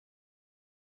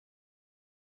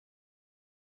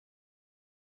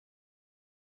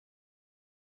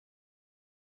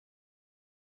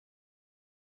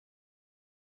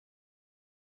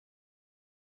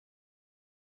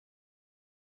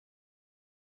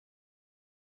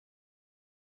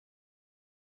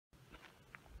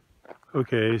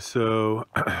Okay, so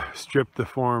stripped the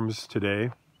forms today.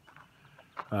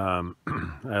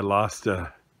 I lost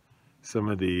some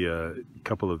of the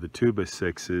couple of the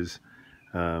 2x6s.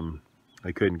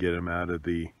 I couldn't get them out of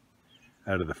the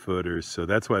footers, so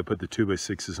that's why I put the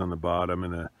 2x6s on the bottom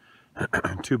and the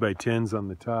 2x10s on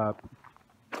the top.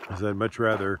 Because I'd much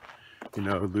rather,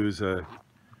 lose a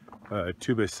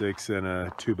 2x6 than a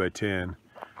 2x10.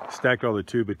 Stacked all the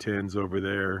 2x10s over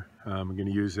there. I'm going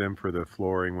to use them for the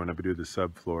flooring when I do the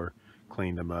subfloor.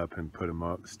 Cleaned them up and put them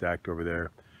up, stacked over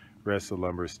there. Rest of the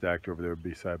lumber is stacked over there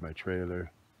beside my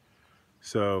trailer.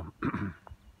 So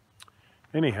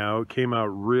anyhow, it came out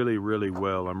really, really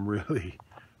well. I'm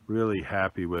really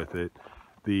happy with it.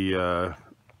 The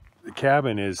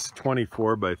cabin is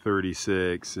 24 by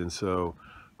 36, and so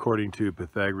according to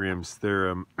Pythagorean's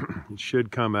theorem, it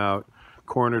should come out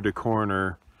corner to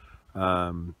corner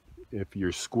if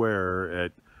you're square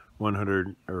at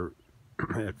 100 or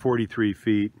at 43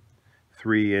 feet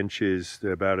 3 inches,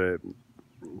 about a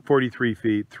 43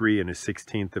 feet 3 and a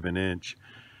 1/16 of an inch.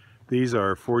 These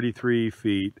are 43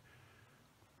 feet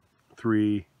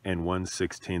 3 and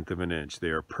 1/16 of an inch. They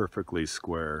are perfectly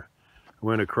square. I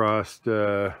went across,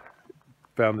 found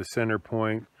the center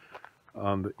point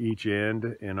on each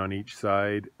end, and on each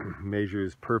side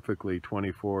measures perfectly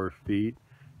 24 feet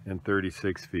and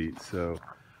 36 feet. So,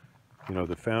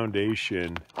 the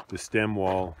foundation, the stem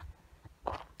wall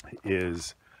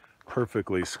is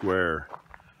perfectly square.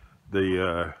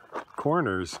 The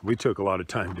corners, we took a lot of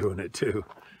time doing it too.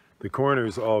 The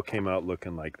corners all came out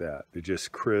looking like that. They're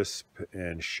just crisp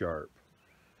and sharp.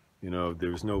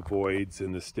 There's no voids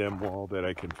in the stem wall that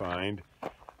I can find.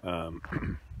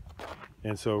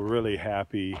 And so really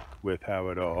happy with how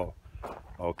it all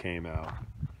came out.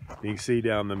 You can see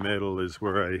down the middle is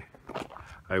where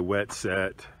I wet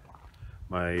set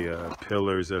my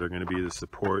pillars that are going to be the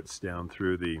supports down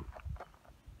through the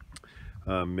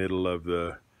middle of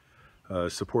the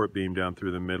support beam down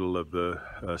through the middle of the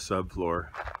subfloor.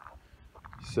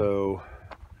 So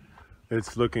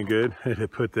it's looking good. I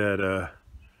put that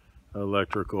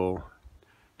electrical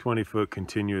 20-foot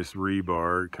continuous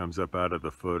rebar. It comes up out of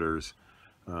the footers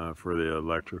for the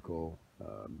electrical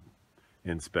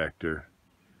inspector.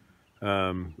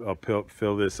 I'll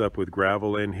fill this up with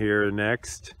gravel in here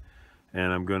next,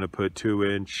 and I'm going to put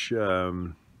 2-inch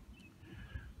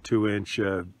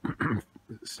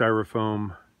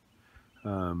styrofoam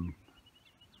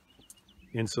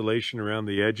insulation around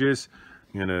the edges.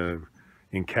 I'm going to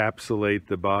encapsulate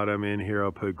the bottom in here.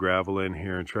 I'll put gravel in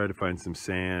here and try to find some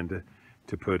sand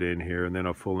to put in here, and then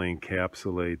I'll fully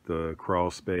encapsulate the crawl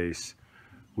space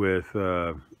with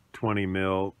 20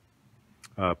 mil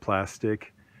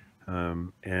plastic,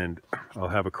 and I'll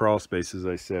have a crawl space, as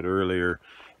I said earlier,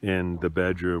 in the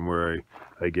bedroom where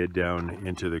I get down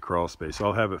into the crawl space.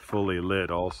 I'll have it fully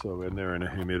lit also in there in a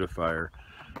humidifier.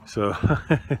 So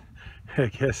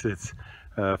I guess it's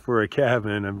for a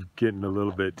cabin, I'm getting a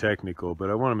little bit technical,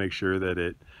 but I want to make sure that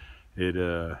it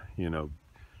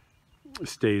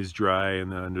stays dry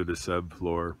and under the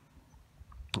subfloor.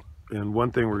 And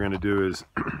one thing we're going to do is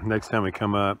next time we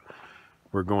come up,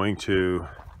 we're going to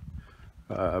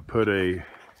put a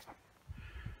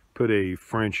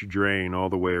French drain all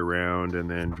the way around and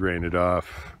then drain it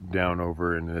off down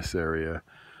over in this area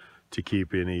to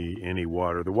keep any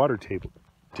water. The water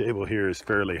table here is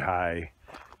fairly high,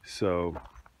 so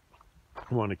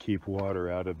I want to keep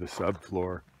water out of the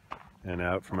subfloor and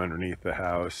out from underneath the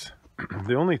house.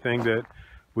 The only thing that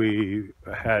we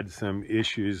had some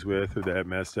issues with, or that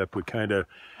messed up, we kind of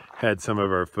had some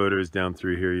of our footers down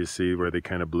through here, you see where they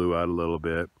kind of blew out a little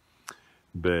bit,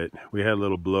 but we had a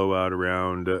little blowout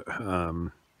around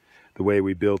the way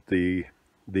we built the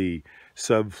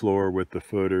subfloor with the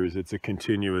footers. It's a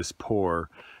continuous pour,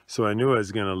 so I knew I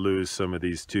was going to lose some of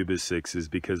these 2x6s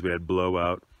because we had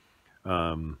blowout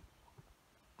when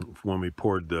we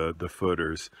poured the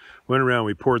footers. Went around,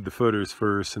 we poured the footers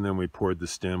first, and then we poured the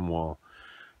stem wall.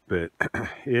 But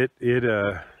it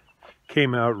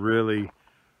came out really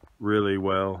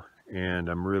well, and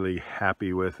I'm really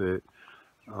happy with it.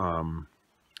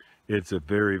 It's a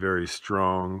very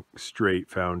strong, straight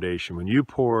foundation. When you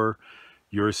pour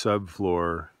your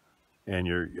subfloor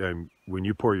and when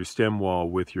you pour your stem wall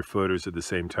with your footers at the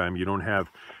same time, you don't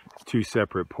have two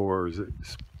separate pours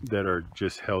that are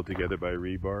just held together by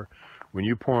rebar. When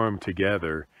you pour them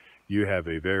together, you have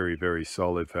a very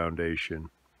solid foundation.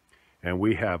 And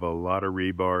we have a lot of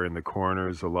rebar in the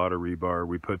corners, a lot of rebar.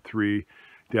 We put 3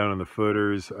 down on the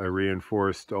footers. I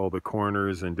reinforced all the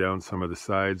corners and down some of the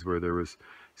sides where there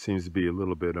seems to be a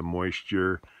little bit of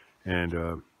moisture,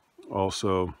 and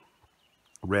also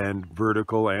ran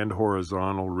vertical and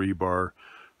horizontal rebar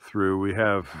through. We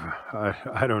have,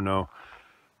 I don't know,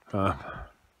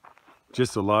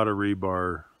 just a lot of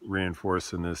rebar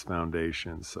reinforcing this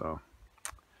foundation. So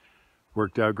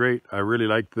worked out great. I really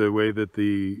liked the way that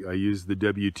I used the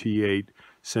WT8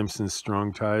 Simpson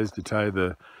strong ties to tie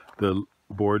the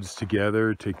boards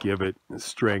together to give it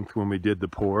strength when we did the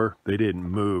pour. They didn't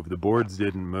move. The boards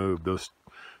didn't move. Those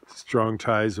strong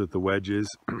ties with the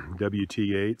wedges,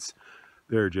 WT8s,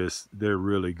 they're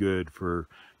really good for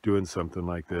doing something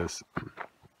like this.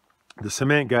 The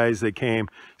cement guys that came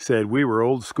said we were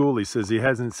old school. He says he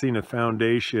hasn't seen a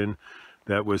foundation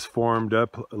that was formed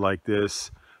up like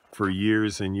this for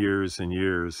years and years and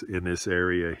years in this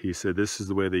area. He said this is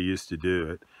the way they used to do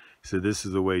it. He said this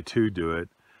is the way to do it.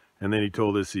 And then he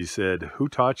told us, he said, who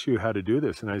taught you how to do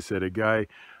this? And I said, I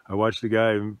watched a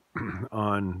guy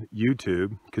on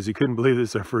YouTube, because he couldn't believe this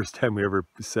is our first time we ever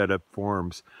set up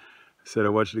forms. I said, I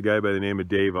watched a guy by the name of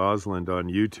Dave Osland on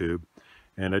YouTube,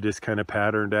 and I just kind of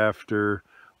patterned after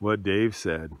what Dave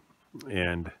said.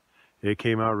 And it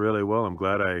came out really well. I'm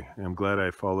glad I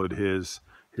followed his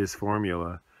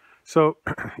formula. So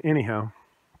anyhow,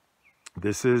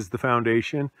 this is the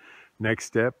foundation. Next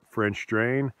step, French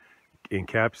drain,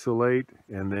 encapsulate,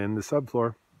 and then the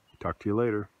subfloor. Talk to you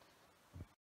later.